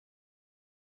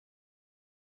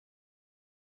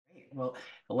Well,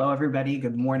 hello, everybody.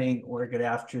 Good morning or good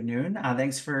afternoon.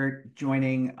 Thanks for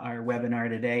joining our webinar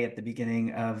today at the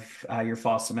beginning of your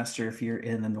fall semester if you're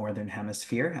in the Northern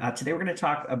Hemisphere. Today, we're going to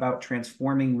talk about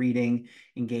transforming reading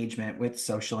engagement with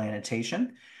social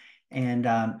annotation. And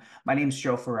My name is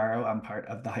Joe Ferraro. I'm part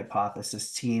of the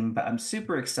Hypothesis team, but I'm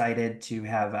super excited to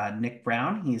have Nick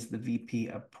Brown. He's the VP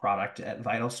of Product at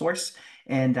VitalSource,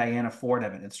 and Diana Ford.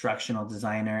 I'm an instructional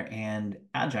designer and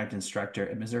adjunct instructor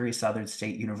at Missouri Southern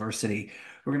State University.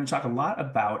 We're going to talk a lot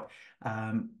about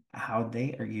how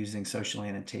they are using social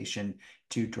annotation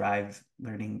to drive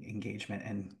learning engagement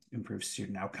and improve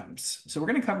student outcomes. So we're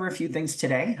going to cover a few things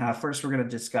today. First, we're going to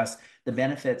discuss the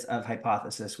benefits of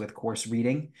hypothesis with course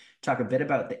reading, talk a bit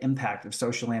about the impact of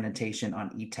social annotation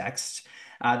on e-text.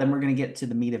 Then we're going to get to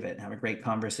the meat of it and have a great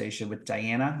conversation with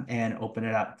Diana and open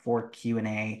it up for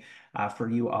Q&A for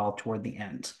you all toward the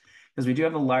end. Because we do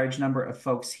have a large number of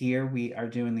folks here, we are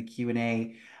doing the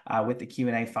Q&A with the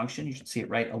Q&A function. You should see it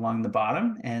right along the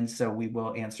bottom. And so we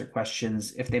will answer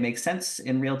questions if they make sense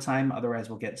in real time. Otherwise,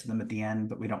 we'll get to them at the end,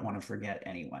 but we don't want to forget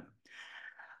anyone.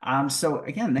 So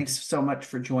again, thanks so much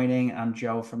for joining. I'm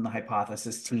Joe from the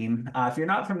Hypothesis team. If you're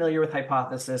not familiar with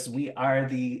Hypothesis, we are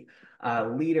the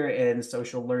leader in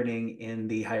social learning in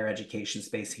the higher education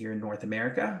space here in North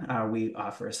America. We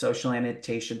offer a social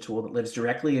annotation tool that lives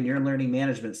directly in your learning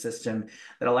management system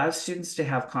that allows students to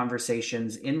have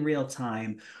conversations in real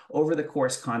time over the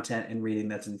course content and reading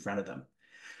that's in front of them.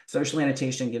 Social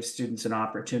annotation gives students an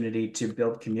opportunity to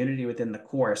build community within the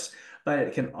course, but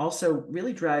it can also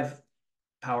really drive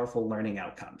powerful learning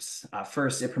outcomes.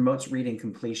 First, it promotes reading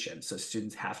completion. So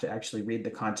students have to actually read the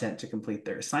content to complete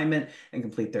their assignment and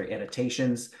complete their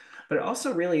annotations. But it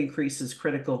also really increases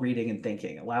critical reading and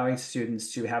thinking, allowing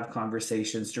students to have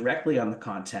conversations directly on the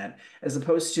content, as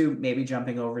opposed to maybe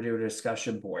jumping over to a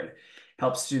discussion board.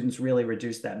 Helps students really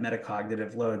reduce that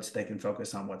metacognitive load so they can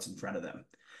focus on what's in front of them.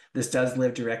 This does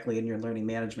live directly in your learning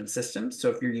management system. So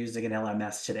if you're using an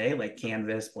LMS today, like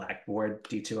Canvas, Blackboard,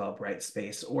 D2L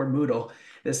Brightspace, or Moodle,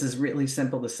 this is really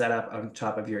simple to set up on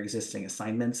top of your existing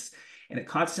assignments. And it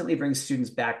constantly brings students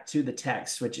back to the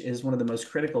text, which is one of the most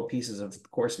critical pieces of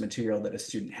course material that a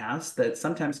student has that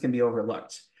sometimes can be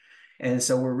overlooked. And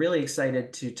so we're really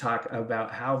excited to talk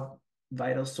about how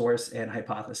VitalSource and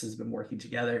Hypothesis have been working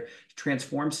together to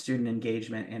transform student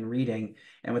engagement and reading.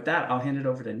 And with that, I'll hand it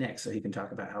over to Nick so he can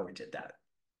talk about how we did that.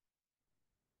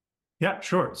 Yeah,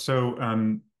 sure.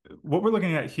 What we're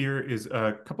looking at here is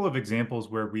a couple of examples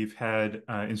where we've had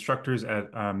instructors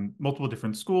at multiple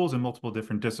different schools and multiple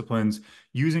different disciplines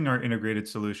using our integrated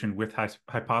solution with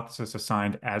hypothesis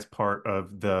assigned as part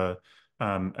of their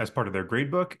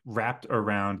gradebook, wrapped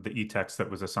around the e-text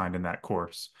that was assigned in that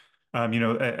course.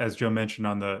 As Joe mentioned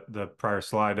on the prior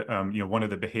slide, one of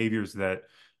the behaviors that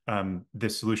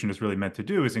this solution is really meant to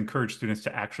do is encourage students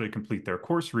to actually complete their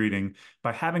course reading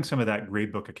by having some of that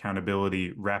gradebook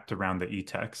accountability wrapped around the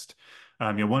e-text.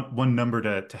 One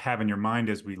number to have in your mind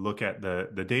as we look at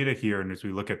the data here and as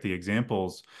we look at the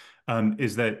examples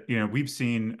is that we've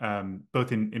seen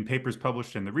both in papers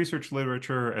published in the research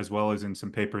literature as well as in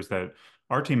some papers that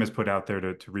our team has put out there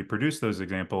to reproduce those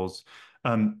examples.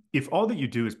 If all that you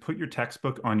do is put your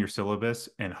textbook on your syllabus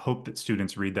and hope that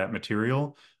students read that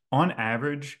material, on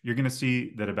average, you're going to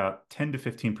see that about 10 to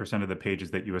 15% of the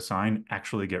pages that you assign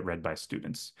actually get read by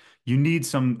students. You need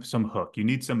some hook, you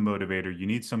need some motivator, you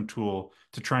need some tool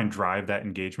to try and drive that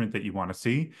engagement that you want to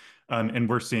see. And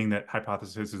we're seeing that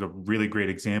Hypothesis is a really great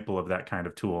example of that kind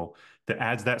of tool that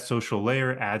adds that social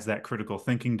layer, adds that critical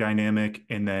thinking dynamic,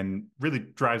 and then really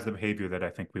drives the behavior that I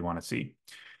think we want to see.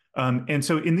 And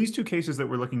so in these two cases that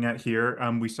we're looking at here,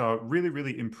 we saw really,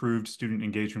 really improved student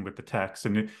engagement with the text.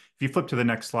 And if you flip to the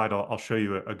next slide, I'll show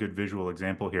you a good visual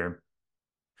example here.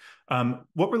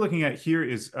 What we're looking at here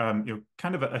is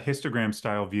kind of a histogram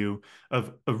style view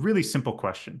of a really simple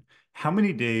question. How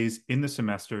many days in the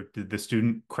semester did the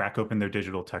student crack open their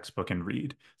digital textbook and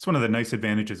read? It's one of the nice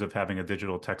advantages of having a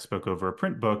digital textbook over a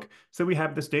print book, so we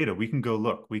have this data. We can go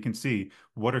look, we can see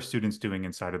what are students doing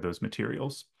inside of those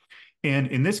materials. And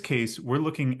in this case, we're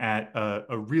looking at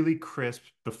a really crisp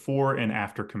before and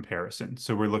after comparison.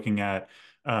 So we're looking at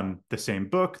the same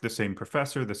book, the same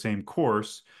professor, the same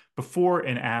course, before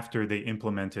and after they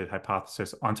implemented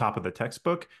Hypothesis on top of the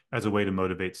textbook as a way to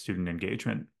motivate student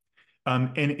engagement.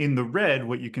 And in the red,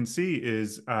 what you can see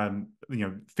is,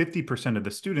 50% of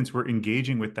the students were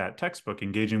engaging with that textbook,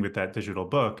 engaging with that digital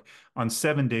book on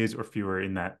 7 days or fewer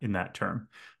in that term.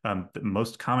 The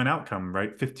most common outcome,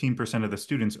 right? 15% of the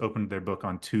students opened their book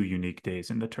on 2 unique days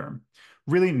in the term.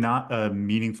 Really not a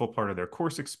meaningful part of their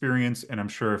course experience. And I'm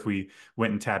sure if we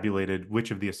went and tabulated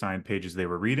which of the assigned pages they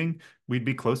were reading, we'd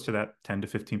be close to that 10 to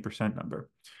 15% number.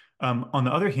 On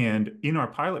the other hand, in our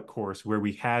pilot course where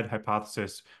we had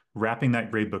hypothesis wrapping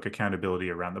that gradebook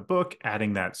accountability around the book,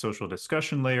 adding that social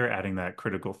discussion layer, adding that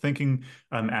critical thinking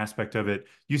aspect of it,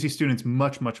 you see students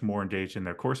much, much more engaged in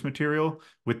their course material,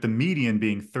 with the median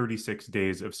being 36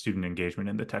 days of student engagement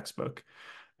in the textbook.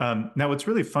 Now, what's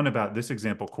really fun about this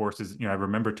example course is, I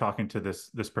remember talking to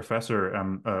this professor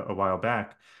a while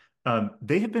back.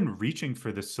 They have been reaching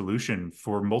for this solution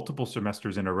for multiple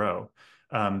semesters in a row.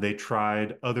 They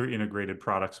tried other integrated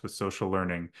products with social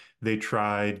learning. They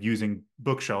tried using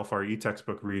Bookshelf, our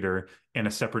e-textbook reader, and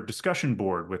a separate discussion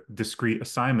board with discrete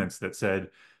assignments that said,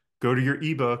 go to your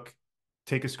ebook,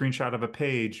 take a screenshot of a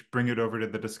page, bring it over to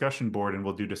the discussion board, and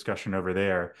we'll do discussion over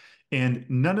there. And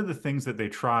none of the things that they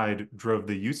tried drove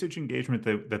the usage engagement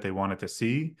that they wanted to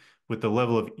see with the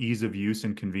level of ease of use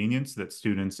and convenience that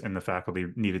students and the faculty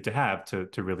needed to have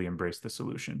to really embrace the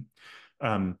solution.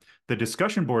 The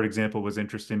discussion board example was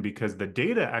interesting because the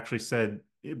data actually said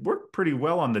it worked pretty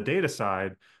well on the data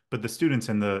side, but the students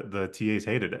and the TAs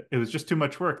hated it. It was just too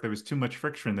much work. There was too much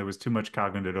friction. There was too much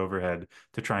cognitive overhead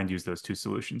to try and use those two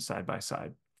solutions side by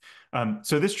side.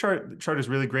 So this chart is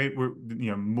really great.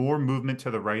 More movement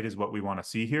to the right is what we want to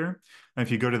see here. And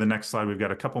if you go to the next slide, we've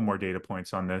got a couple more data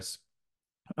points on this.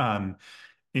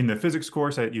 In the physics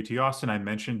course at UT Austin, I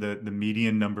mentioned the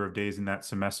median number of days in that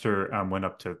semester went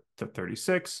up to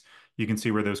 36. You can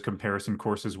see where those comparison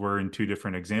courses were in two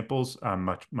different examples,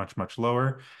 much, much, much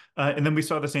lower. And then we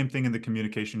saw the same thing in the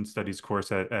communication studies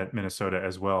course at Minnesota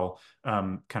as well,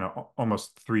 kind of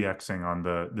almost 3xing on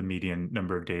the median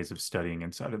number of days of studying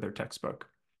inside of their textbook.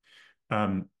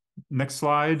 Next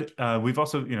slide. We've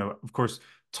also, of course,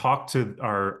 talked to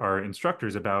our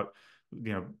instructors about,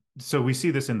 so we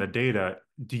see this in the data.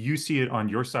 Do you see it on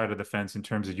your side of the fence in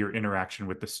terms of your interaction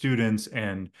with the students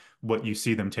and what you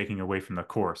see them taking away from the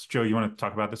course? Joe, you want to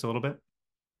talk about this a little bit?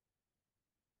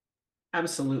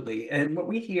 Absolutely. And what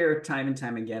we hear time and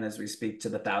time again as we speak to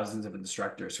the thousands of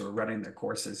instructors who are running their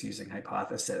courses using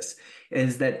Hypothesis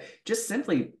is that just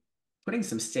simply putting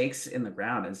some stakes in the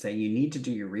ground and saying you need to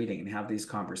do your reading and have these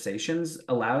conversations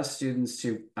allows students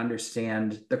to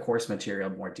understand the course material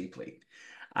more deeply.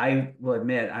 I will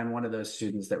admit I'm one of those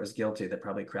students that was guilty that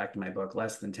probably cracked my book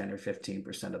less than 10 or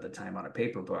 15% of the time on a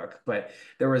paper book, but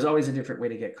there was always a different way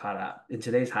to get caught up. In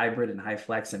today's hybrid and high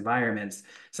flex environments,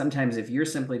 sometimes if you're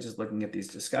simply just looking at these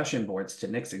discussion boards to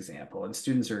Nick's example, and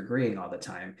students are agreeing all the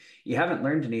time, you haven't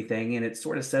learned anything. And it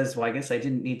sort of says, well, I guess I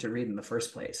didn't need to read in the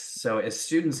first place. So as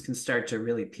students can start to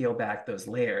really peel back those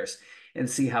layers and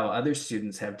see how other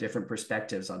students have different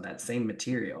perspectives on that same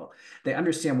material, they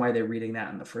understand why they're reading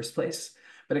that in the first place.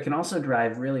 But it can also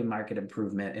drive really marked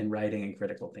improvement in writing and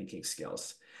critical thinking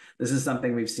skills. This is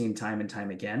something we've seen time and time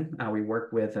again. We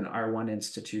work with an R1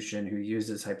 institution who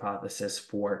uses Hypothesis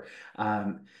for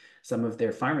some of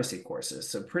their pharmacy courses.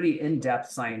 So pretty in-depth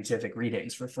scientific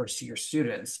readings for first-year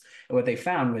students. And what they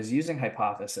found was using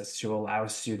Hypothesis to allow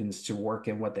students to work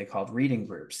in what they called reading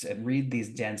groups and read these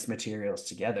dense materials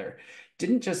together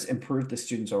didn't just improve the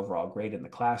students' overall grade in the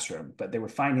classroom, but they were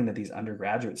finding that these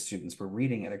undergraduate students were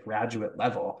reading at a graduate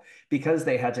level because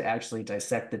they had to actually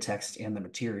dissect the text and the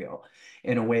material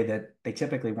in a way that they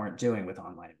typically weren't doing with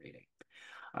online reading.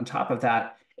 On top of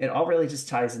that, it all really just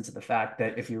ties into the fact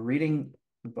that if you're reading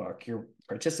the book, you're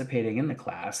participating in the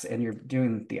class, and you're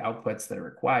doing the outputs that are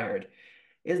required,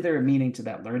 is there a meaning to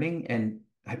that learning? And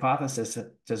Hypothesis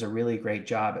does a really great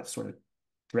job at sort of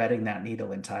threading that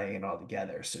needle and tying it all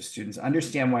together. So students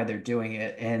understand why they're doing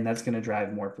it, and that's going to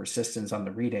drive more persistence on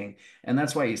the reading. And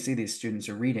that's why you see these students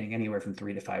are reading anywhere from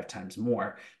 3 to 5 times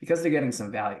more because they're getting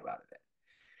some value out of it.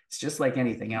 It's just like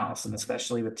anything else. And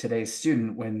especially with today's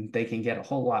student, when they can get a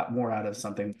whole lot more out of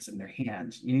something that's in their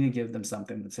hand, you need to give them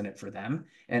something that's in it for them.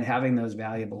 And having those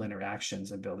valuable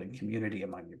interactions and building community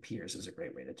among your peers is a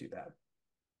great way to do that.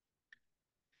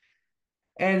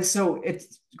 And so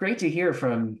it's great to hear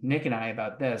from Nick and I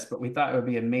about this, but we thought it would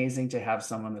be amazing to have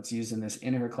someone that's using this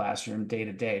in her classroom day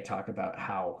to day talk about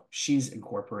how she's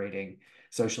incorporating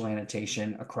social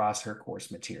annotation across her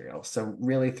course material. So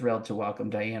really thrilled to welcome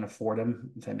Diana Fordham.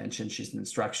 As I mentioned, she's an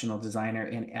instructional designer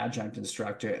and adjunct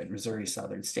instructor at Missouri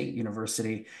Southern State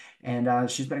University. And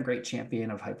she's been a great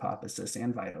champion of hypothesis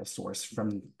and vital source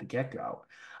from the get-go.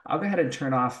 I'll go ahead and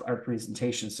turn off our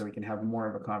presentation so we can have more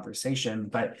of a conversation.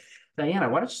 But Diana,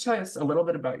 why don't you tell us a little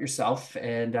bit about yourself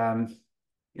and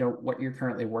what you're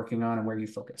currently working on and where you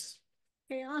focus?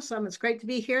 Okay, awesome. It's great to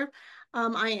be here.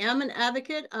 I am an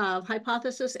advocate of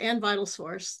hypothesis and vital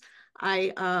source.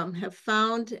 I have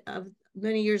found of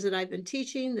many years that I've been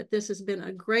teaching that this has been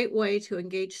a great way to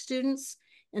engage students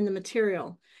in the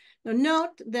material. Now,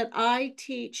 note that I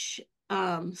teach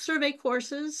survey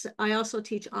courses. I also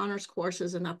teach honors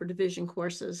courses and upper division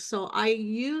courses. So I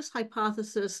use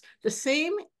hypothesis the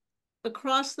same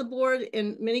across the board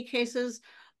in many cases,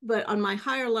 but on my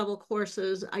higher level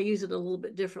courses, I use it a little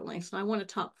bit differently. So I want to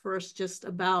talk first just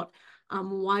about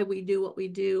why we do what we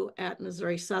do at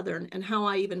Missouri Southern and how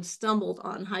I even stumbled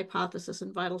on hypothesis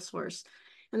and vital source.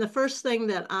 And the first thing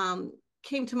that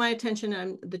came to my attention,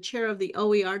 I'm the chair of the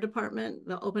OER department,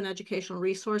 the Open Educational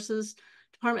Resources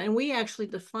department, and we actually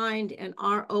defined in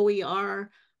our OER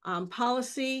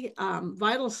policy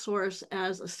vital source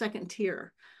as a second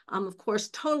tier. Of course,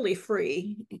 totally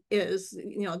free is,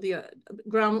 the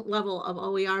ground level of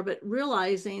OER, but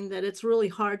realizing that it's really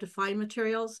hard to find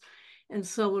materials. And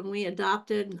so when we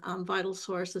adopted Vital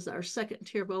Source as our second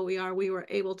tier of OER, we were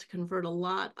able to convert a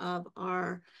lot of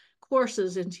our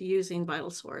courses into using Vital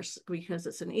Source because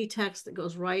it's an e-text that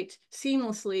goes right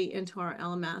seamlessly into our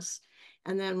LMS.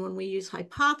 And then when we use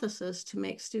Hypothesis to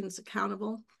make students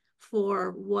accountable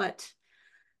for what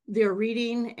they're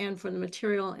reading and for the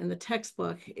material in the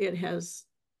textbook, it has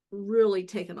really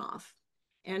taken off.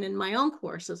 And in my own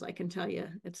courses, I can tell you,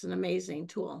 it's an amazing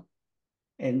tool.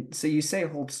 And so you say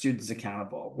hold students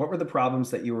accountable. What were the problems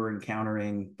that you were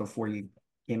encountering before you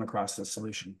came across this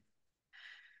solution?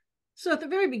 So at the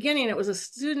very beginning, it was a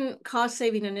student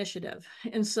cost-saving initiative.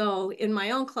 And so in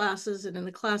my own classes and in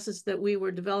the classes that we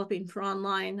were developing for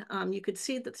online, you could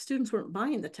see that the students weren't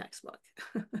buying the textbook.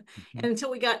 And until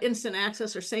we got instant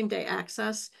access or same-day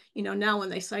access, now when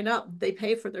they sign up, they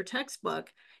pay for their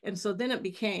textbook. And so then it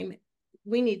became,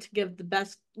 we need to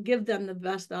give them the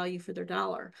best value for their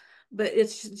dollar. But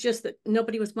it's just that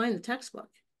nobody was buying the textbook.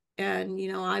 And,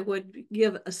 I would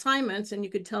give assignments and you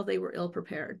could tell they were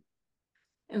ill-prepared.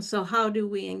 And so how do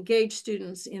we engage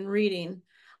students in reading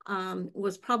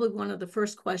was probably one of the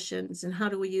first questions. And how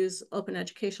do we use open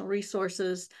educational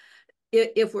resources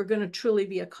if we're going to truly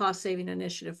be a cost-saving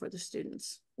initiative for the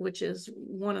students, which is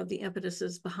one of the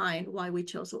impetuses behind why we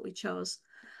chose what we chose.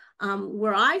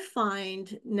 Where I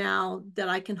find now that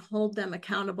I can hold them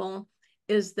accountable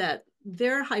is that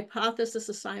their hypothesis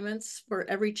assignments for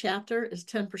every chapter is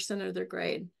 10% of their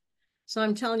grade. So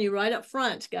I'm telling you right up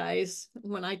front, guys,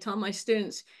 when I tell my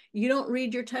students, you don't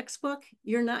read your textbook,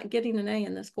 you're not getting an A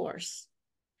in this course.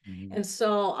 Mm-hmm. And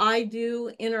so I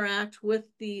do interact with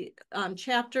the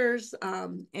chapters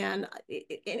and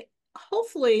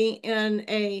hopefully in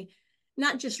a,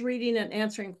 not just reading and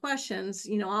answering questions,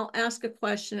 I'll ask a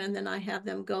question and then I have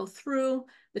them go through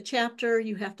the chapter.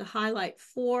 You have to highlight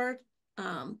 4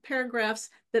 paragraphs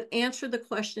that answer the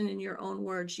question in your own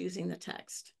words using the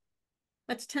text.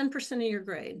 That's 10% of your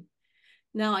grade.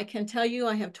 Now I can tell you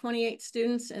I have 28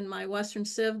 students in my Western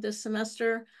Civ this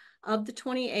semester. Of the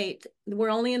 28, we're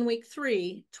only in week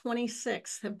 3,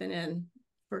 26 have been in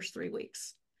first 3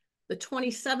 weeks. The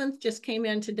 27th just came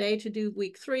in today to do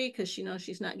week 3 because she knows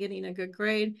she's not getting a good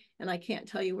grade, and I can't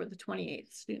tell you where the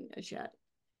 28th student is yet.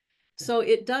 So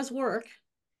it does work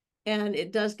and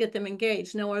it does get them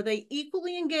engaged. Now, are they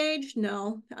equally engaged?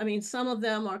 No. I mean, some of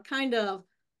them are kind of,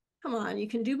 come on, you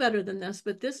can do better than this,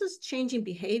 but this is changing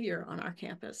behavior on our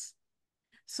campus.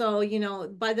 So,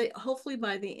 hopefully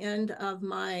by the end of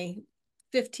my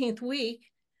 15th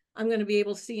week, I'm going to be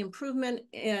able to see improvement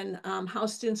in how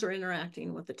students are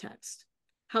interacting with the text,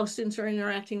 how students are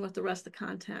interacting with the rest of the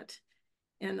content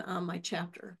in my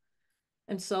chapter.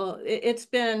 And so it's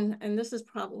been, and this is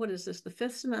probably, what is this, the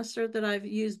 5th semester that I've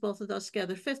used both of those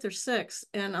together, 5th or 6th.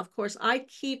 And of course, I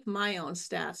keep my own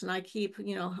stats and I keep,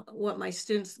 what my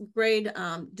students' grade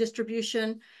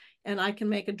distribution, and I can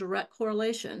make a direct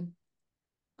correlation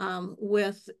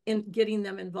with getting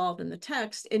them involved in the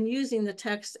text and using the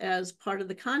text as part of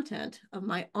the content of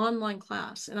my online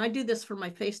class. And I do this for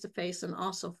my face-to-face and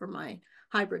also for my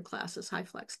hybrid classes, high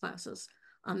flex classes.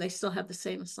 They still have the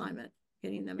same assignment,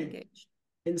 getting them engaged.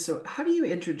 And so how do you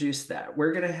introduce that?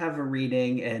 We're going to have a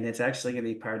reading and it's actually going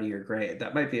to be part of your grade.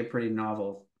 That might be a pretty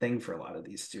novel thing for a lot of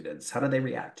these students. How do they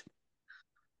react?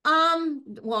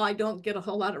 Well, I don't get a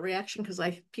whole lot of reaction because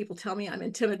people tell me I'm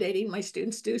intimidating. My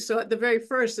students do. So at the very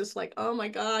first, it's like, oh my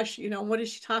gosh, what is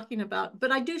she talking about?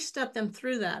 But I do step them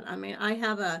through that. I mean, I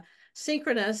have a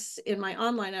synchronous in my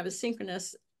online, I have a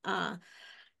synchronous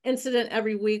incident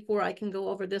every week where I can go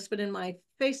over this. But in my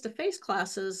face-to-face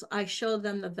classes, I show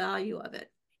them the value of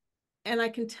it. And I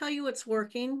can tell you it's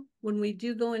working when we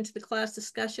do go into the class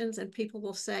discussions and people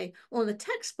will say, well, in the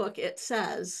textbook, it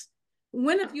says,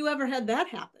 when have you ever had that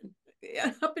happen?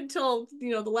 Up until,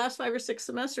 the last 5 or 6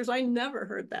 semesters, I never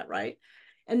heard that, right?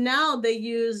 And now they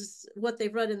use what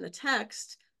they've read in the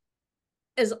text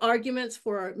as arguments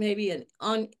for maybe an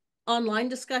online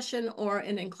discussion or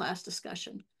an in-class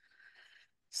discussion.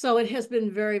 So it has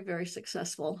been very, very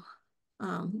successful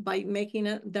by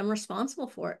making them responsible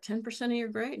for it, 10% of your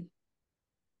grade.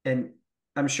 And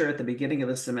I'm sure at the beginning of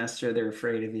the semester they're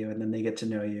afraid of you, and then they get to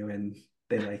know you and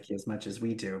they like you as much as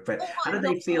we do. But Oh, how I do they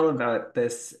hope feel so. about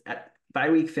this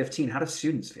by week 15? How do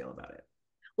students feel about it?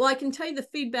 Well, I can tell you the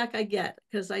feedback I get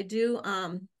because I do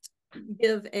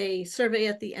give a survey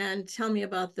at the end. Tell me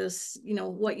about this,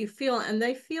 what you feel. And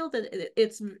they feel that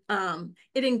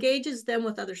it engages them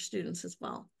with other students as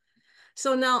well.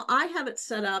 So now I have it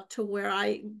set up to where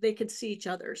they could see each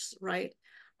other's, right?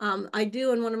 I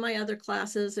do in one of my other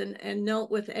classes and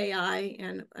note with AI,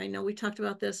 and I know we talked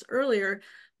about this earlier,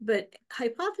 but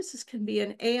hypothesis can be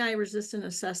an AI resistant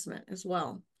assessment as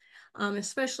well.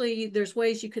 Especially there's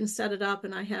ways you can set it up,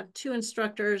 and I have 2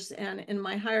 instructors, and in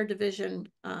my higher division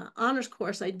honors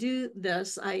course, I do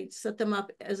this. I set them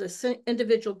up as an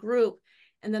individual group,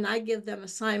 and then I give them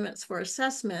assignments for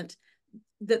assessment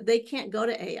that they can't go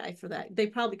to AI for that. They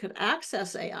probably could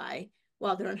access AI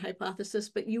while they're in hypothesis,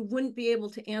 but you wouldn't be able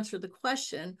to answer the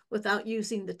question without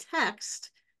using the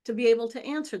text to be able to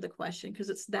answer the question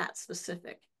because it's that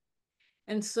specific.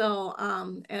 And so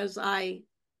as I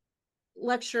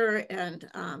lecture and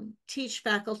teach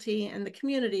faculty and the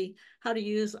community how to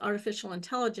use artificial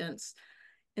intelligence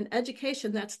in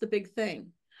education, that's the big thing.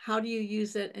 How do you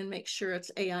use it and make sure it's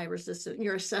AI resistant?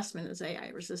 Your assessment is AI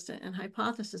resistant, and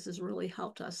hypothesis has really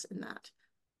helped us in that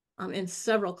in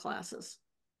several classes.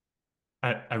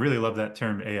 I really love that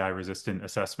term AI resistant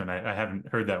assessment. I haven't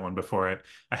heard that one before. I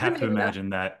I have to made it up. imagine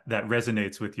that that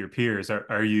resonates with your peers.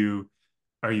 Are you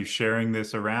sharing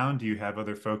this around? Do you have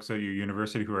other folks at your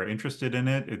university who are interested in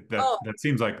it? Oh, That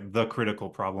seems like the critical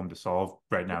problem to solve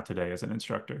right now today as an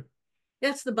instructor.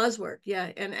 that's the buzzword.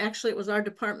 Yeah. And actually, it was our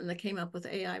department that came up with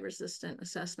AI resistant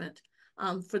assessment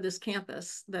for this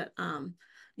campus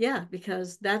yeah,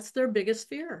 because that's their biggest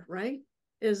fear, right?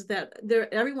 Is that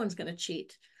everyone's going to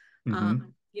cheat. Hmm.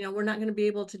 We're not going to be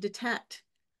able to detect.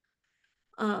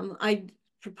 I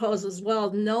propose as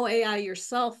well, know AI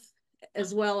yourself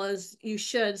as well as you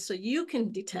should, so you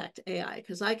can detect AI,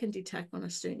 because I can detect when a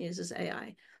student uses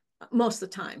AI most of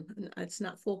the time. It's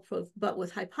not foolproof, but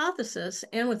with hypothesis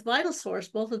and with vital source,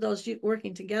 both of those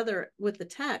working together with the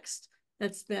text,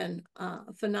 that's been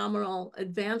a phenomenal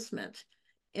advancement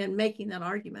in making that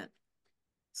argument.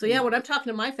 So yeah, when I'm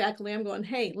talking to my faculty, I'm going,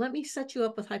 hey, let me set you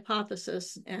up with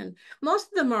hypothesis. And most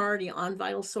of them are already on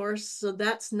vital source. So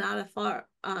that's not a far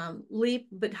leap,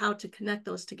 but how to connect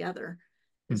those together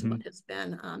is what Hmm. has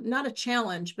been not a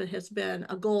challenge, but has been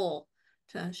a goal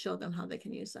to show them how they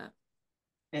can use that.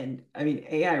 And I mean,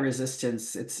 AI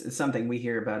resistance, it's something we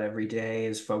hear about every day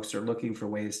as folks are looking for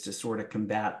ways to sort of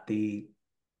combat the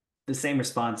same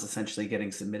response essentially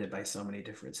getting submitted by so many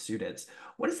different students.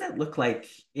 What does that look like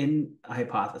in a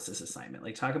hypothesis assignment?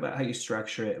 Like talk about how you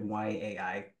structure it and why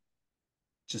AI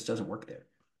just doesn't work there.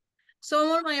 So in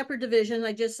one of my upper division,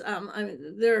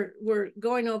 we're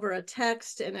going over a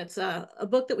text, and it's a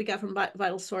book that we got from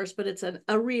Vital Source, but it's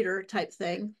a reader type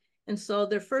thing. And so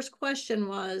their first question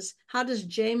was, how does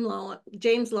James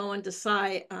Lowen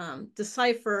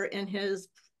decipher in his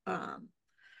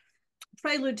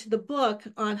prelude to the book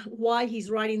on why he's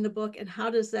writing the book, and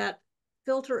how does that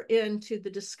filter into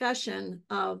the discussion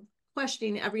of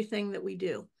questioning everything that we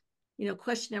do,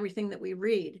 question everything that we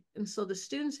read. And so the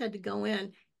students had to go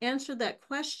in, answer that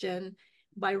question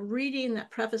by reading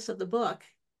that preface of the book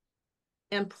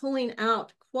and pulling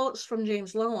out quotes from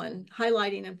James Lowen,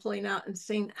 highlighting and pulling out and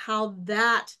seeing how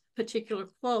that particular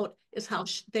quote is how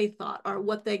they thought or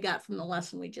what they got from the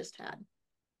lesson we just had.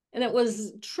 And it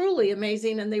was truly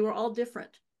amazing, and they were all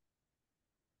different.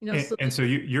 And, So and so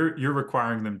you're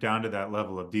requiring them down to that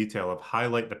level of detail of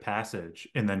highlight the passage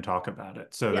and then talk about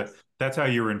it. So yes. that's how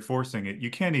you're enforcing it.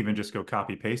 You can't even just go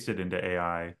copy paste it into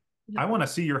AI. I want to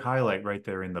see your highlight right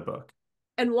there in the book.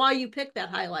 And why you pick that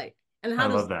highlight, and I how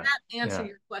does love that. that answer, Yeah.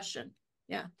 your question?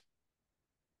 Yeah.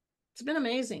 It's been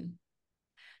amazing.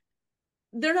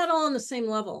 they're not all on the same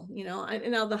level.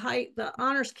 The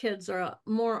honors kids are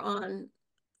more on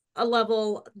a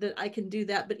level that I can do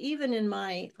that. But even in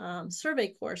my survey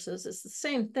courses, it's the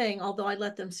same thing, although I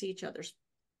let them see each other's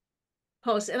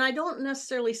posts. And I don't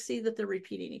necessarily see that they're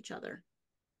repeating each other,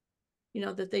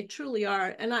 that they truly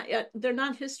are. And they're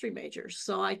not history majors.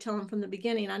 So I tell them from the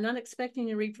beginning, I'm not expecting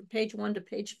you to read from page 1 to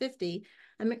page 50.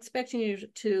 I'm expecting you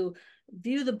to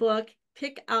view the book,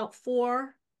 pick out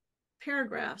 4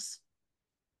 paragraphs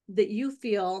that you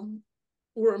feel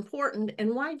were important,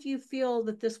 and why do you feel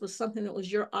that this was something that was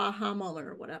your aha moment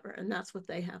or whatever. And that's what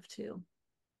they have to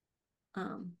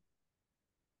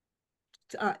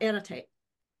annotate.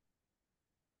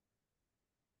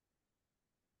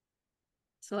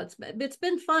 So it's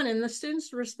been fun, and the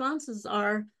students' responses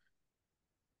are,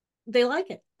 they like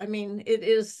it. I mean,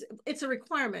 it's a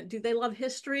requirement. Do they love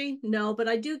history? No, but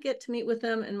I do get to meet with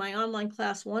them in my online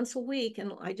class once a week,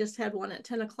 and I just had one at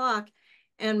 10 o'clock,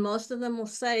 and most of them will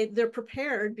say they're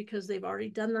prepared because they've already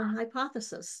done the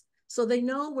hypothesis. So they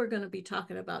know we're going to be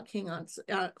talking about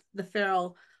the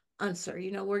Pharaoh Unser.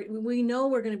 We know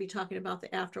we're going to be talking about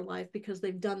the afterlife because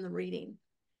they've done the reading.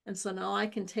 And so now I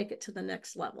can take it to the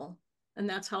next level. And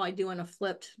that's how I do in a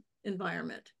flipped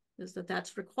environment, is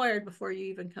that's required before you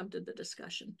even come to the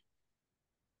discussion,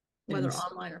 whether And,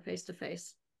 online or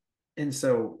face-to-face. and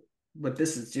so what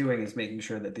this is doing is making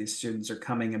sure that these students are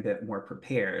coming a bit more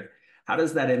prepared. How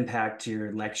does that impact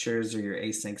your lectures or your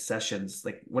async sessions?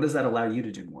 Like, what does that allow you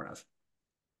to do more of?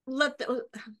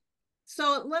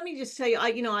 So let me just tell you,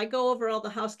 I go over all the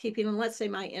housekeeping, and let's say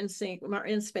my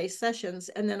in-space sessions,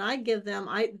 and then I give them,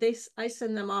 I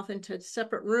send them off into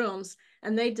separate rooms,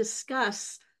 and they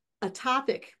discuss a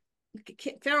topic.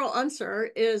 Pharaoh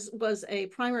Unser was a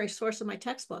primary source of my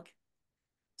textbook.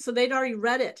 So they'd already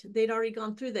read it. They'd already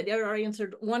gone through that. They'd already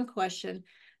answered one question.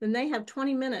 Then they have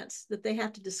 20 minutes that they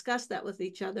have to discuss that with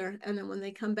each other. And then when they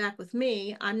come back with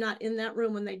me, I'm not in that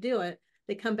room when they do it.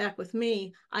 They come back with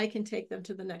me, I can take them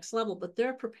to the next level, but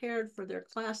they're prepared for their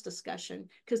class discussion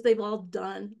because they've all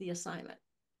done the assignment.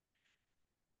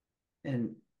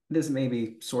 And this may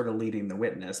be sort of leading the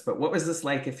witness, but what was this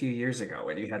like a few years ago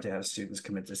when you had to have students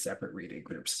come into separate reading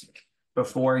groups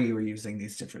before you were using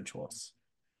these different tools?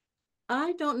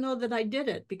 I don't know that I did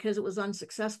it because it was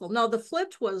unsuccessful. No, the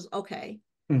flipped was okay.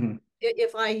 Mm-hmm.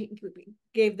 If I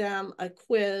gave them a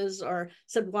quiz or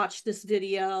said, watch this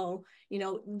video,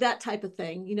 that type of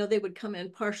thing, they would come in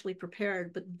partially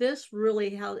prepared. But this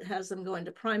really has them go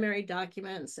into primary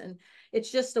documents. And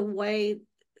it's just a way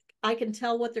I can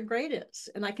tell what their grade is,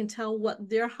 and I can tell what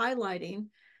they're highlighting.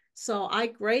 So I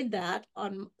grade that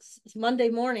on Monday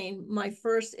morning. My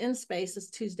first in space is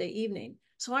Tuesday evening.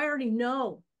 So I already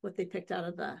know what they picked out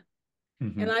of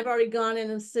and I've already gone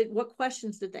in and said, what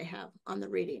questions did they have on the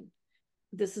reading?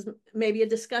 This is maybe a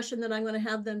discussion that I'm going to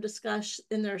have them discuss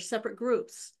in their separate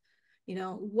groups.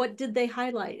 What did they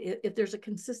highlight? If there's a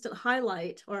consistent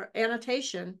highlight or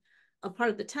annotation of part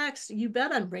of the text, you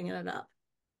bet I'm bringing it up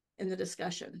in the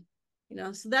discussion.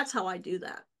 So that's how I do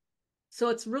that. So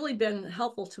it's really been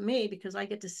helpful to me because I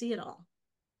get to see it all.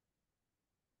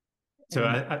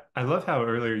 So I love how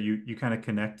earlier you kind of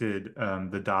connected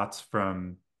the dots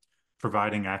from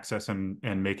providing access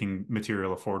and making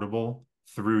material affordable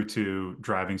through to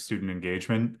driving student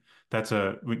engagement. That's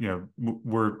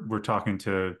we're talking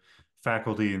to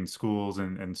faculty and schools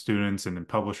and students and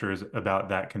publishers about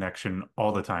that connection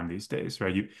all the time these days,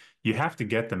 right? You have to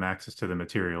get them access to the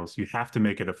materials. You have to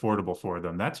make it affordable for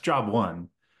them. That's job one.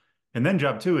 And then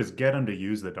job two is get them to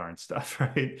use the darn stuff,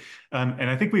 right? And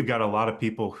I think we've got a lot of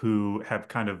people who have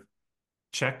kind of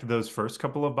checked those first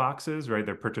couple of boxes, right?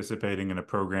 They're participating in a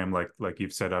program like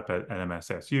you've set up at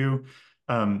MSSU,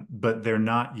 but they're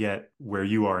not yet where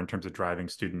you are in terms of driving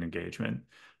student engagement.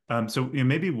 So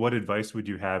maybe what advice would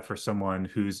you have for someone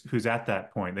who's at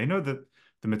that point? They know that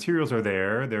the materials are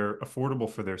there, they're affordable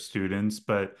for their students,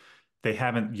 but they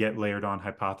haven't yet layered on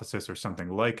hypothesis or something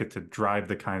like it to drive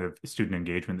the kind of student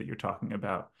engagement that you're talking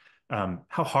about.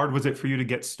 How hard was it for you to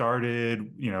get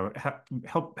started?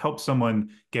 Help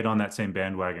someone get on that same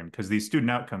bandwagon because these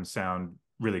student outcomes sound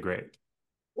really great.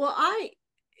 Well,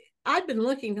 I've been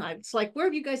looking, it's like, where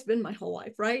have you guys been my whole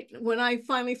life, right? When I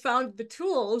finally found the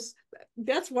tools,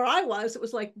 that's where I was. It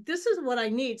was like, this is what I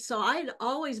need. So I'd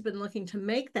always been looking to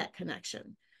make that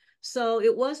connection. So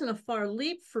it wasn't a far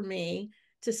leap for me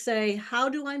to say, how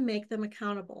do I make them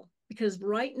accountable? Because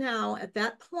right now, at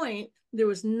that point, there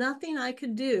was nothing I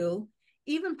could do.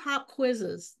 Even pop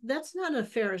quizzes, that's not a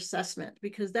fair assessment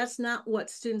because that's not what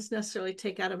students necessarily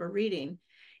take out of a reading.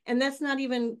 And that's not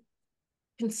even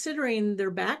considering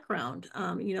their background,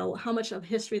 how much of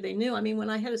history they knew. I mean, when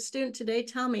I had a student today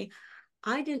tell me,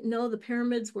 I didn't know the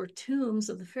pyramids were tombs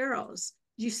of the pharaohs.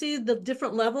 You see the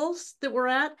different levels that we're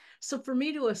at? So for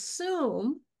me to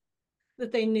assume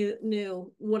that they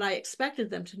knew what I expected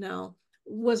them to know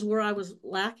was where I was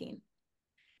lacking.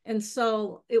 And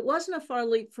so it wasn't a far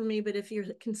leap for me, but if you're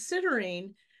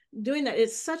considering doing that,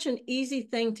 it's such an easy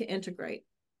thing to integrate.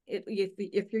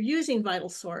 If you're using vital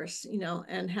source,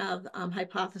 and have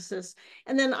hypothesis,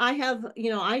 and then I have,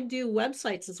 I do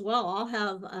websites as well. I'll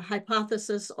have a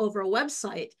hypothesis over a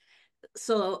website,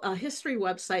 so a history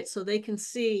website, so they can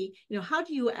see, how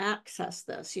do you access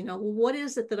this? What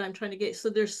is it that I'm trying to get? So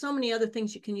there's so many other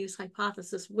things you can use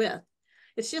hypothesis with.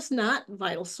 It's just not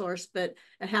vital source, but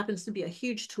it happens to be a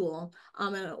huge tool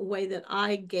in a way that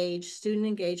I gauge student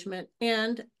engagement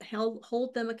and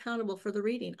hold them accountable for the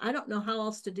reading. I don't know how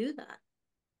else to do that.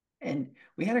 And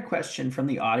we had a question from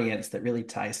the audience that really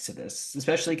ties to this,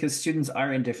 especially because students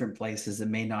are in different places and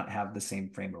may not have the same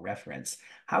frame of reference.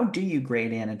 How do you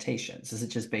grade annotations? Is it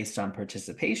just based on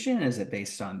participation? Is it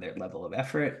based on their level of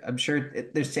effort? I'm sure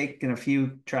there's taken a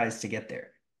few tries to get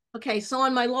there. Okay, so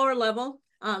on my lower level,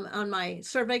 on my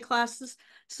survey classes,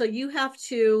 so you have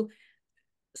to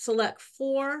select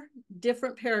 4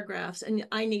 different paragraphs, and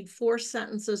I need 4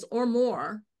 sentences or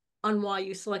more on why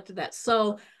you selected that.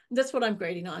 So that's what I'm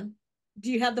grading on.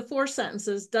 Do you have the 4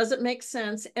 sentences? Does it make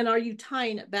sense? And are you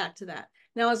tying it back to that?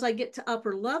 Now, as I get to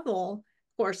upper level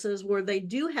courses where they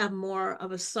do have more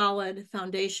of a solid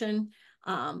foundation,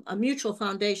 a mutual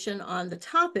foundation on the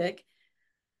topic,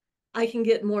 I can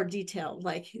get more detailed.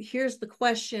 Like, here's the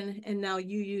question, and now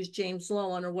you use James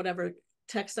Lowen or whatever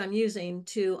text I'm using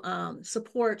to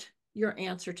support your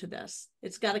answer to this.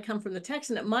 It's got to come from the text,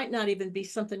 and it might not even be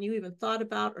something you even thought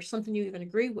about or something you even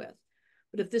agree with.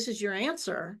 But if this is your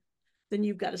answer, then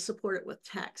you've got to support it with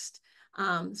text.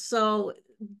 So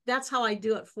that's how I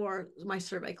do it for my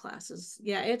survey classes.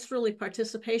 Yeah, it's really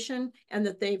participation and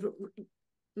that they've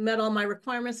met all my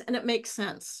requirements and it makes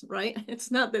sense, right?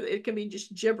 It's not that it can be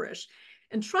just gibberish.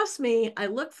 And trust me, I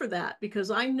look for that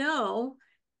because I know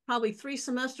probably 3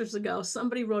 semesters ago,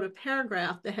 somebody wrote a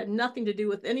paragraph that had nothing to do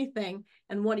with anything.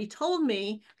 And what he told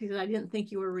me, because I didn't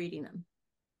think you were reading them.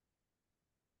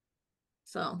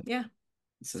 So, yeah.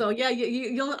 So, yeah,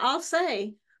 I'll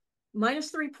say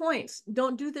 -3 points.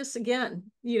 Don't do this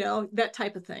again, that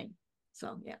type of thing.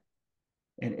 So, yeah.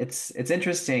 And it's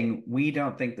interesting. We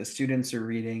don't think the students are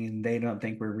reading, and they don't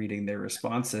think we're reading their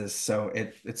responses. So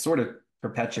it sort of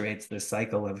perpetuates this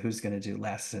cycle of who's going to do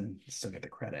less and still get the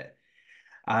credit.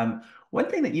 One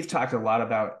thing that you've talked a lot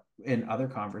about in other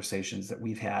conversations that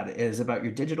we've had is about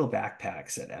your digital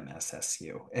backpacks at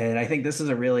MSSU. And I think this is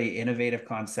a really innovative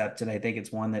concept, and I think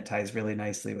it's one that ties really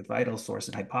nicely with vital source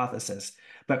and hypothesis.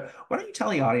 But why don't you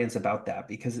tell the audience about that?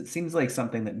 Because it seems like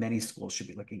something that many schools should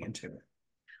be looking into.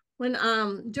 When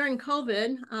during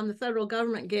COVID, the federal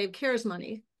government gave CARES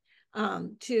money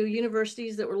to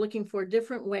universities that were looking for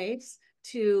different ways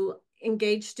to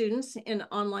engage students in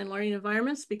online learning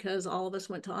environments because all of us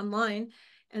went to online.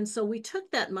 And so we took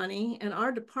that money and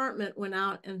our department went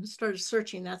out and started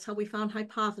searching. That's how we found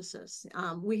hypothesis.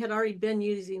 We had already been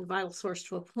using vital source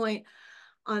to a point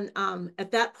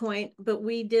at that point, but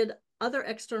we did other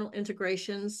external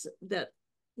integrations that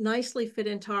nicely fit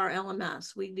into our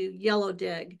LMS. We do Yellow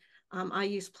Dig. I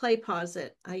use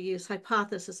PlayPosit. I use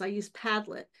Hypothesis. I use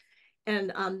Padlet.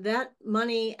 And that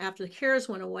money, after the CARES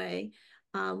went away,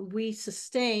 we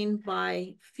sustained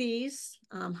by fees,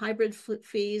 hybrid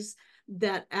fees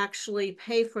that actually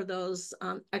pay for those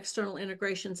external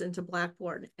integrations into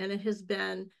Blackboard. And it has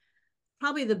been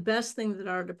probably the best thing that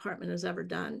our department has ever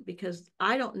done, because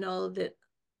I don't know that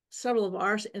several of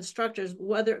our instructors,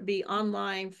 whether it be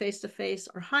online, face-to-face,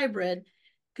 or hybrid,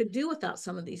 could do without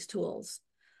some of these tools.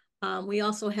 We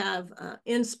also have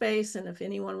InSpace, and if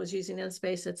anyone was using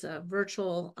InSpace, it's a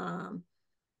virtual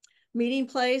meeting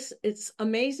place. It's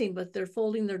amazing, but they're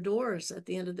folding their doors at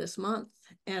the end of this month,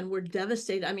 and we're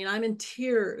devastated. I mean, I'm in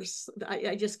tears.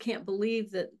 I just can't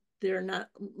believe that they're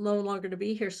no longer to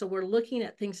be here. So we're looking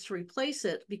at things to replace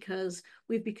it because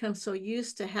we've become so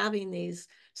used to having these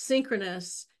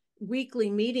synchronous weekly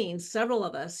meetings, several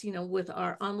of us, with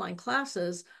our online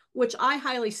classes, which I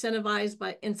highly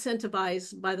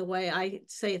incentivize. By the way, I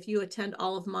say if you attend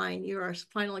all of mine, you're our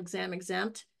final exam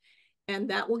exempt. And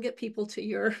that will get people to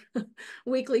your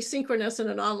weekly synchronous in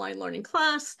an online learning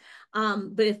class.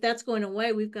 But if that's going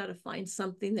away, we've got to find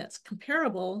something that's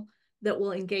comparable that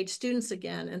will engage students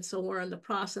again. And so we're in the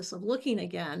process of looking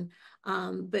again.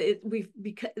 But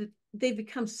they've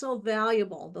become so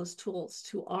valuable, those tools,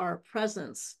 to our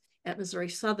presence at Missouri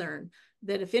Southern,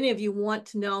 that if any of you want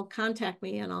to know, contact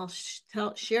me and I'll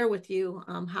share with you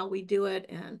how we do it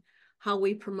and how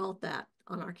we promote that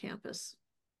on our campus.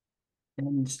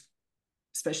 And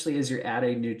especially as you're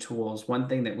adding new tools, one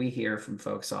thing that we hear from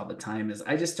folks all the time is,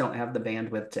 I just don't have the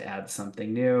bandwidth to add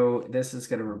something new. This is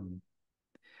going to,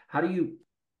 how do you,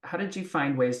 how did you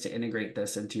find ways to integrate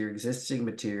this into your existing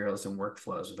materials and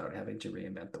workflows without having to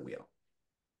reinvent the wheel?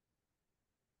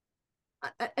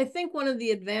 I think one of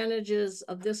the advantages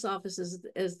of this office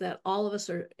is that all of us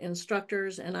are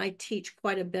instructors, and I teach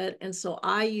quite a bit. And so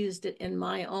I used it in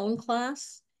my own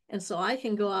class. And so I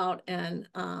can go out and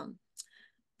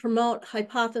promote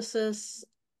hypothesis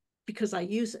because I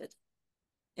use it,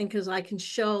 and because I can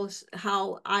show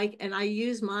how I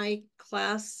use my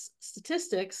class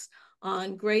statistics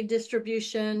on grade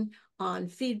distribution, on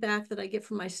feedback that I get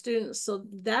from my students. So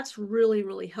that's really,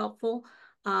 really helpful.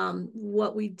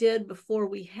 What we did before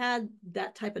we had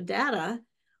that type of data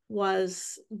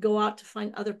was go out to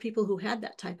find other people who had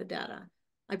that type of data.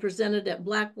 I presented at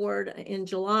Blackboard in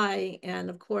July, and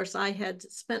of course I had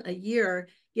spent a year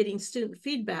getting student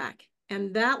feedback.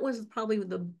 And that was probably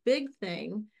the big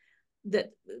thing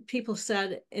that people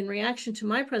said in reaction to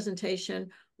my presentation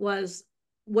was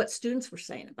what students were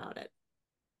saying about it,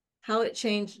 how it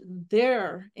changed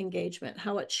their engagement,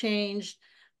 how it changed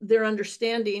their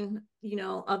understanding,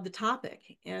 of the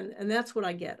topic. And that's what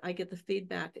I get. I get the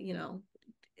feedback,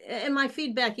 and my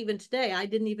feedback even today, I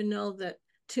didn't even know that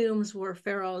tombs were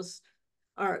pharaohs,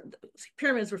 or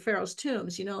pyramids were pharaohs'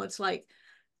 tombs. It's like,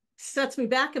 sets me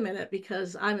back a minute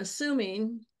because I'm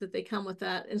assuming that they come with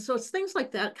that. And so it's things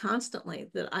like that constantly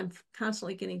that I'm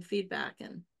constantly getting feedback.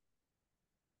 And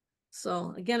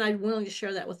so again, I'm willing to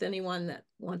share that with anyone that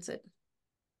wants it.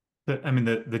 I mean,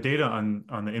 the data on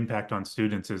the impact on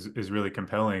students is really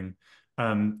compelling.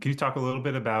 Can you talk a little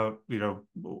bit about,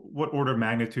 what order of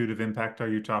magnitude of impact are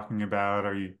you talking about?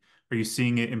 Are you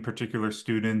seeing it in particular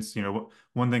students?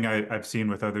 One thing I've seen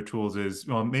with other tools is,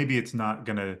 well, maybe it's not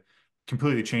going to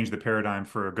completely change the paradigm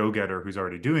for a go-getter who's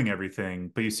already doing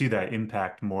everything, but you see that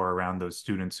impact more around those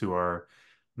students who are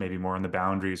maybe more on the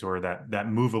boundaries, or that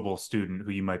movable student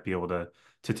who you might be able to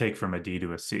take from a D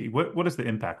to a C. What does the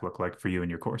impact look like for you in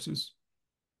your courses?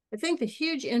 I think the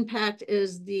huge impact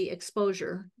is the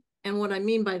exposure. And what I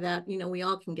mean by that, we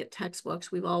all can get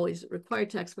textbooks. We've always required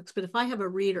textbooks. But if I have a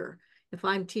reader, if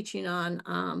I'm teaching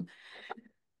on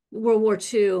World War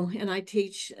II, and I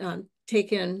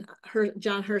take in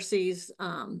John Hersey's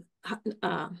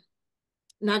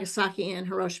Nagasaki and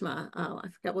Hiroshima. I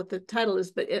forgot what the title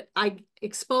is, but I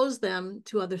expose them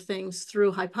to other things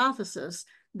through hypothesis.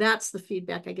 That's the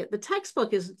feedback I get. The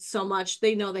textbook isn't so much,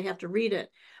 they know they have to read it,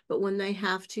 but when they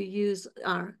have to use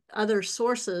other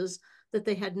sources that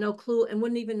they had no clue and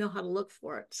wouldn't even know how to look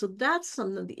for it. So that's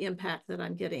some of the impact that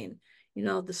I'm getting.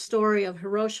 The story of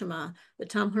Hiroshima that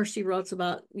Tom Hersey wrote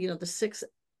about, the 6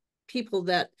 people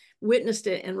that witnessed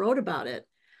it and wrote about it.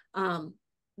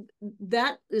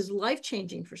 That is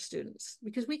life-changing for students,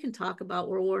 because we can talk about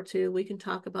World War II, we can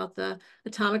talk about the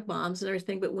atomic bombs and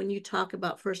everything, but when you talk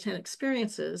about firsthand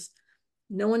experiences,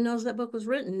 no one knows that book was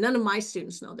written. None of my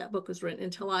students know that book was written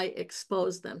until I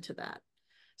expose them to that.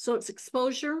 So it's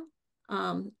exposure,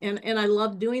 and I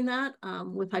love doing that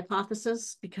with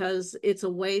hypothesis, because it's a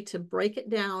way to break it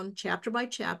down chapter by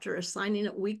chapter, assigning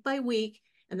it week by week,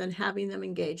 and then having them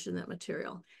engaged in that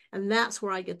material. And that's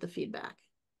where I get the feedback.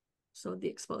 So the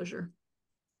exposure.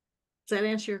 Does that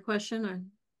answer your question? Or?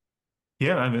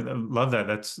 Yeah, I mean, I love that.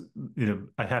 That's,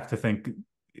 I have to think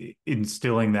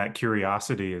instilling that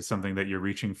curiosity is something that you're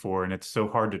reaching for. And it's so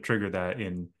hard to trigger that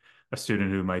in a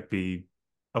student who might be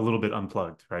a little bit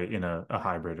unplugged, right, in a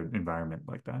hybrid environment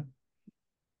like that.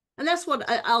 And that's what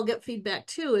I'll get feedback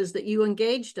too, is that you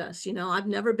engaged us. I've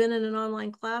never been in an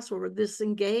online class where we're this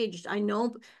engaged. I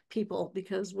know people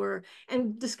because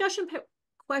and discussion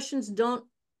questions don't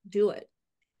do it.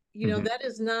 That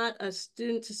is not a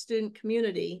student-to-student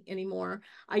community anymore.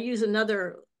 I use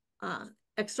another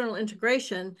external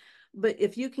integration, but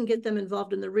if you can get them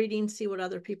involved in the reading, see what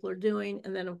other people are doing,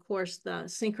 and then of course the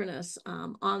synchronous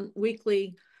on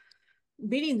weekly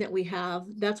meeting that we have,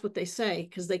 that's what they say,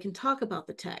 because they can talk about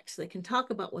the text, they can talk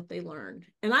about what they learned.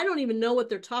 And I don't even know what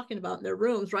they're talking about in their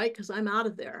rooms, right? Because I'm out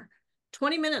of there.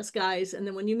 20 minutes, guys, and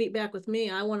then when you meet back with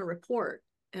me, I want to report.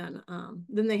 And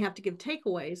then they have to give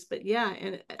takeaways. But yeah,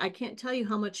 and I can't tell you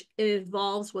how much it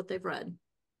involves what they've read,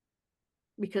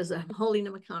 because I'm holding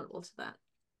them accountable to that.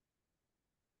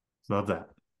 Love that.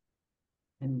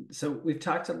 And so we've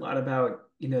talked a lot about,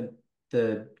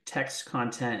 the text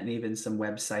content and even some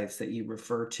websites that you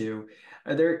refer to.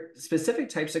 Are there specific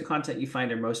types of content you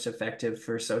find are most effective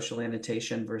for social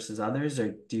annotation versus others,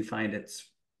 or do you find it's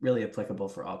really applicable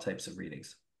for all types of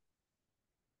readings?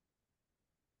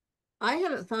 I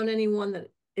haven't found anyone that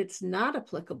it's not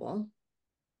applicable.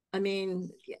 I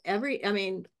mean,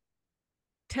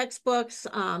 textbooks,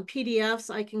 PDFs,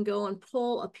 I can go and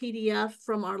pull a PDF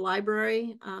from our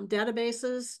library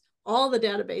databases, all the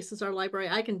databases, our library,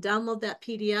 I can download that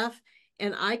PDF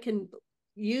and I can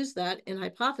use that in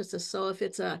Hypothesis. So if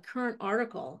it's a current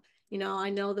article, I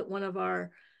know that one of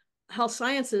our health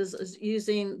sciences is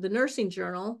using the nursing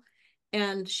journal,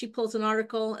 and she pulls an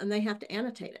article and they have to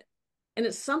annotate it. And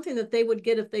it's something that they would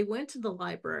get if they went to the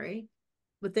library,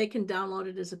 but they can download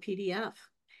it as a PDF.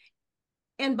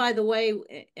 And by the way,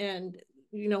 and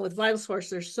with VitalSource,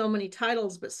 there's so many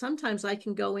titles, but sometimes I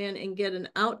can go in and get an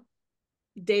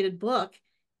outdated book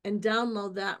and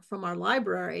download that from our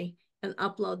library and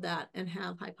upload that and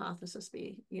have Hypothesis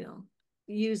be,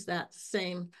 use that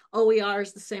same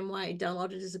OERs the same way,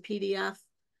 download it as a PDF,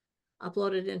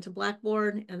 upload it into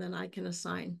Blackboard, and then I can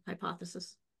assign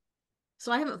Hypothesis.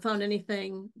 So I haven't found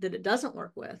anything that it doesn't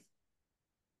work with.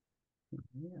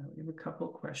 Yeah, we have a couple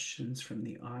questions from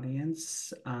the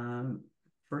audience.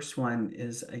 First one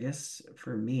is, I guess,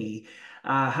 for me,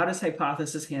 how does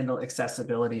Hypothesis handle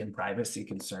accessibility and privacy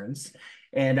concerns?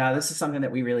 And this is something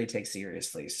that we really take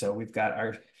seriously. So we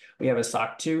have a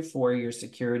SOC 2 for your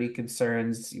security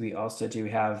concerns. We also do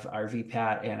have our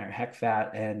VPAT and our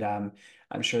HECFAT, and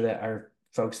I'm sure that our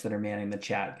folks that are manning the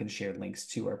chat can share links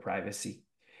to our privacy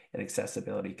and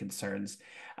accessibility concerns.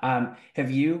 Have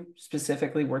you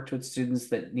specifically worked with students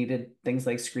that needed things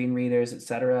like screen readers, et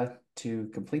cetera, to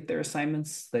complete their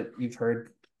assignments that you've heard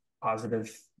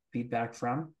positive feedback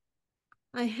from?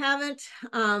 I haven't.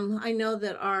 I know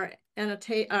that our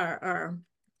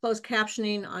closed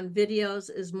captioning on videos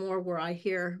is more where I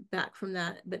hear back from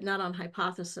that, but not on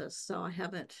Hypothesis. So I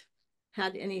haven't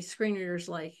had any screen readers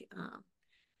like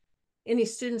any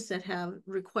students that have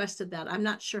requested that. I'm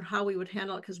not sure how we would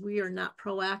handle it because we are not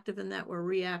proactive in that. We're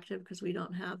reactive because we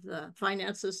don't have the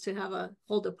finances to have a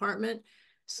whole department.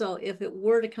 So if it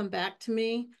were to come back to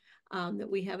me that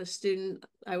we have a student,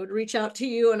 I would reach out to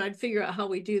you and I'd figure out how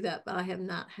we do that, but I have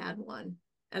not had one.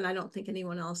 And I don't think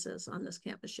anyone else is on this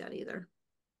campus yet either.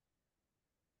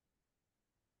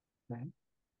 Okay.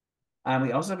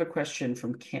 We also have a question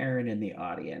from Karen in the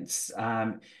audience.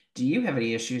 Do you have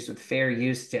any issues with fair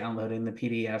use downloading the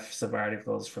PDFs of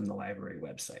articles from the library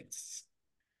websites?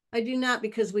 I do not,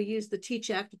 because we use the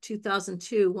Teach Act of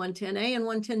 2002, 110A and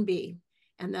 110B,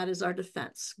 and that is our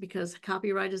defense, because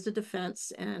copyright is a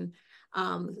defense. And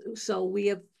so we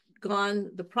have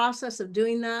gone the process of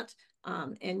doing that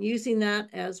and using that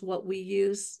as what we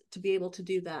use to be able to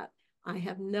do that. I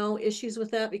have no issues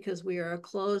with that because we are a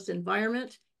closed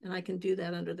environment, and I can do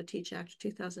that under the Teach Act of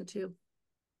 2002.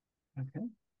 Okay.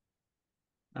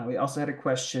 We also had a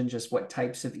question, just what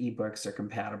types of ebooks are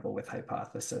compatible with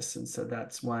Hypothesis? And so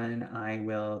that's one I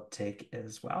will take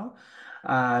as well.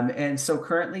 And so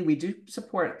currently we do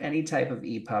support any type of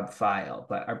EPUB file,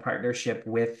 but our partnership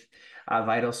with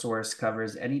VitalSource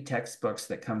covers any textbooks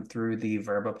that come through the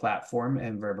Verba platform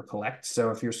and Verba Collect.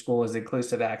 So if your school is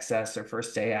inclusive access or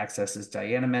first day access, as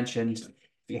Diana mentioned,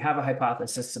 if you have a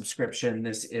Hypothesis subscription,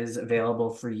 this is available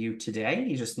for you today.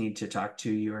 You just need to talk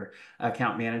to your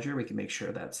account manager. We can make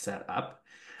sure that's set up.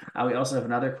 We also have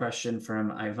another question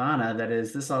from Ivana that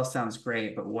is, this all sounds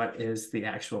great, but what is the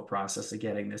actual process of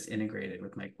getting this integrated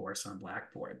with my course on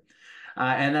Blackboard?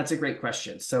 And that's a great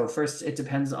question. So first, it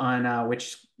depends on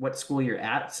what school you're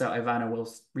at. So Ivana will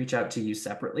reach out to you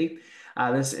separately.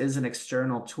 This is an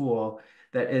external tool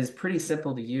that is pretty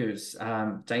simple to use.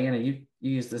 Diana, you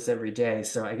use this every day.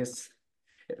 So I guess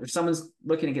if someone's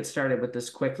looking to get started with this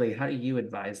quickly, how do you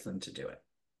advise them to do it?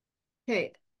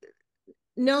 Okay.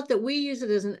 Note that we use it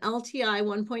as an LTI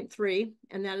 1.3,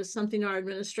 and that is something our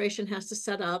administration has to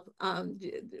set up.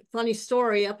 Funny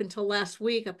story, up until last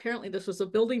week, apparently this was a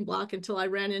building block until I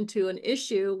ran into an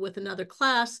issue with another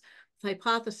class,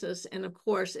 Hypothesis, and of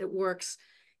course it works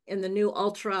in the new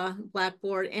Ultra,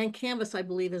 Blackboard, and Canvas, I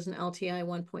believe, is an LTI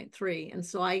 1.3. And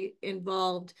so I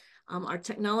involved our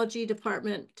technology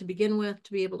department to begin with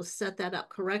to be able to set that up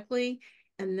correctly.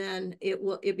 And then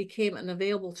it became an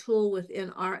available tool within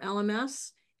our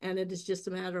LMS. And it is just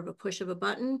a matter of a push of a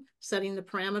button, setting the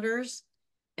parameters,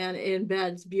 and it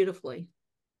embeds beautifully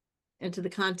into the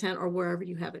content or wherever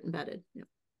you have it embedded. Yeah.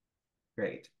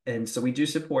 Great. And so we do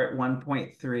support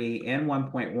 1.3 and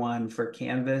 1.1 for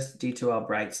Canvas, D2L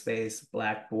Brightspace,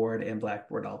 Blackboard, and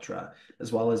Blackboard Ultra,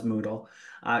 as well as Moodle.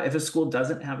 If a school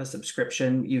doesn't have a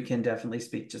subscription, you can definitely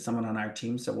speak to someone on our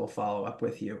team, so we'll follow up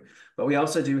with you. But we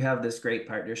also do have this great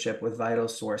partnership with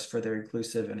VitalSource for their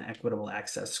inclusive and equitable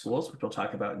access schools, which we'll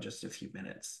talk about in just a few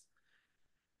minutes.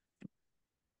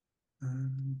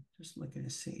 Just looking to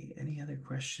see any other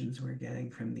questions we're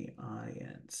getting from the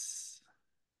audience.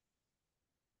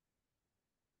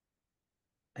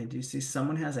 I do see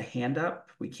someone has a hand up.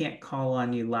 We can't call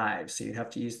on you live, so you have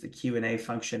to use the Q&A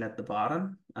function at the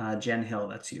bottom. Jen Hill,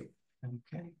 that's you.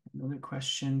 Okay, another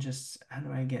question, just how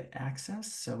do I get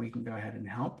access? So we can go ahead and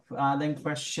help. Then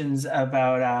questions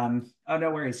about, oh, no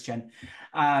worries, Jen.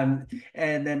 And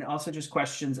then also just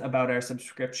questions about our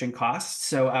subscription costs.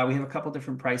 So we have a couple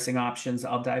different pricing options.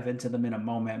 I'll dive into them in a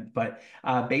moment, but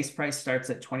base price starts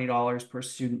at $20 per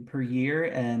student per year.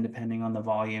 And depending on the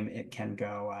volume, it can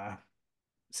go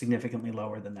significantly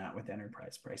lower than that with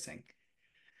enterprise pricing.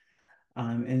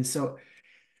 And so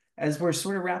as we're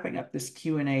sort of wrapping up this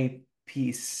Q&A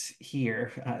piece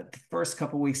here, the first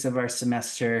couple weeks of our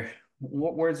semester,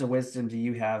 what words of wisdom do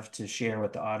you have to share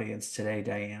with the audience today,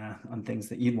 Diana, on things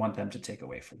that you'd want them to take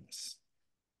away from this?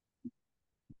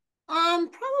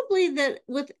 Probably that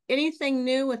with anything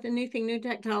new, with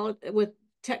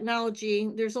technology,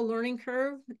 there's a learning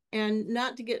curve, and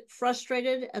not to get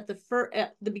frustrated at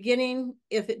the beginning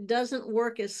if it doesn't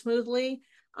work as smoothly,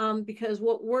 because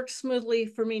what works smoothly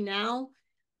for me now,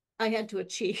 I had to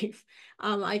achieve.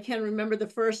 I can remember the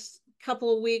first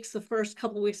couple of weeks of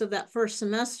that first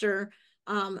semester,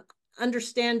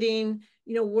 understanding,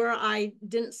 where I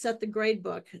didn't set the grade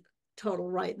book total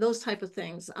right, those type of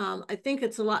things. I think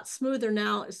it's a lot smoother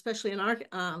now, especially in our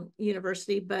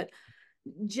university, but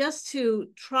just to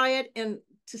try it and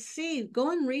to see, go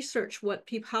and research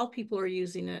how people are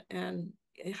using it and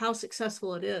how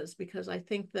successful it is, because I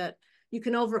think that you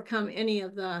can overcome any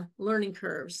of the learning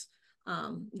curves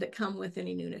that come with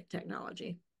any new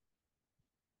technology.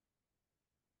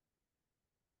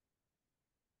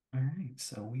 All right,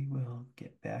 so we will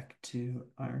get back to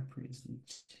our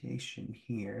presentation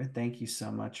here. Thank you so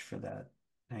much for that,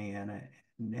 Diana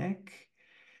and Nick.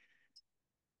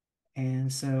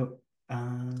 And so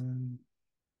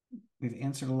we've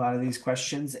answered a lot of these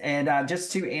questions. And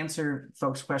just to answer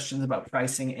folks' questions about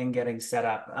pricing and getting set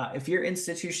up, if your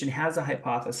institution has a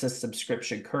hypothesis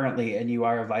subscription currently and you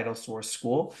are a Vital Source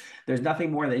school, there's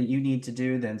nothing more that you need to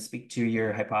do than speak to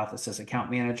your hypothesis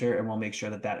account manager, and we'll make sure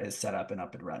that that is set up and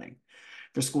up and running.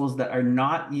 For schools that are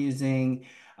not using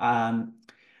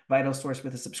Vital Source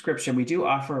with a subscription, we do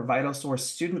offer Vital Source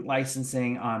student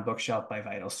licensing on Bookshelf by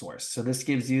Vital Source. So this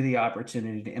gives you the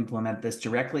opportunity to implement this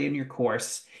directly in your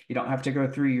course. You don't have to go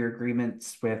through your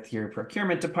agreements with your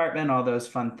procurement department, all those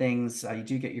fun things. You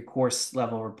do get your course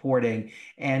level reporting,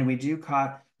 and we do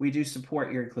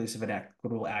support your inclusive and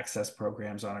equitable access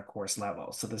programs on a course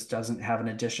level. So this doesn't have an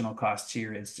additional cost to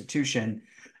your institution.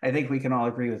 I think we can all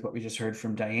agree with what we just heard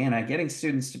from Diana. Getting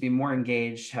students to be more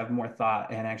engaged, have more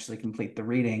thought, and actually complete the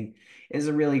reading is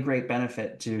a really great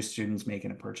benefit to students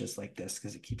making a purchase like this,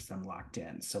 because it keeps them locked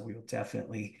in. So we will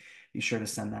definitely be sure to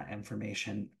send that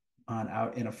information on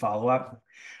out in a follow-up.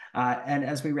 And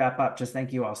as we wrap up, just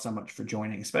thank you all so much for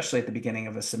joining, especially at the beginning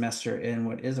of a semester in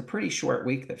what is a pretty short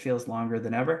week that feels longer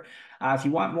than ever. If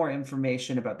you want more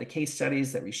information about the case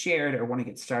studies that we shared or want to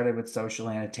get started with social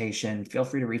annotation, feel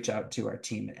free to reach out to our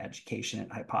team at Education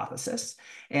at Hypothesis.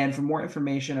 And for more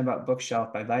information about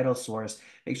Bookshelf by Vital Source,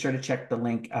 make sure to check the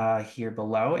link here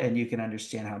below, and you can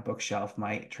understand how Bookshelf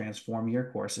might transform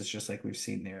your courses, just like we've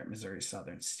seen there at Missouri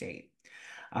Southern State.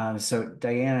 So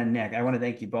Diana and Nick, I want to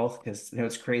thank you both, because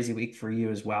it's a crazy week for you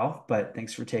as well, but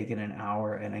thanks for taking an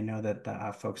hour. And I know that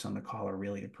the folks on the call are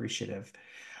really appreciative.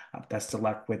 Best of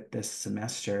luck with this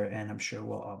semester, and I'm sure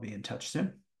we'll all be in touch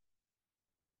soon.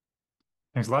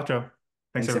 Thanks a lot, Joe.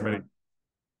 Thanks, everybody. Everyone.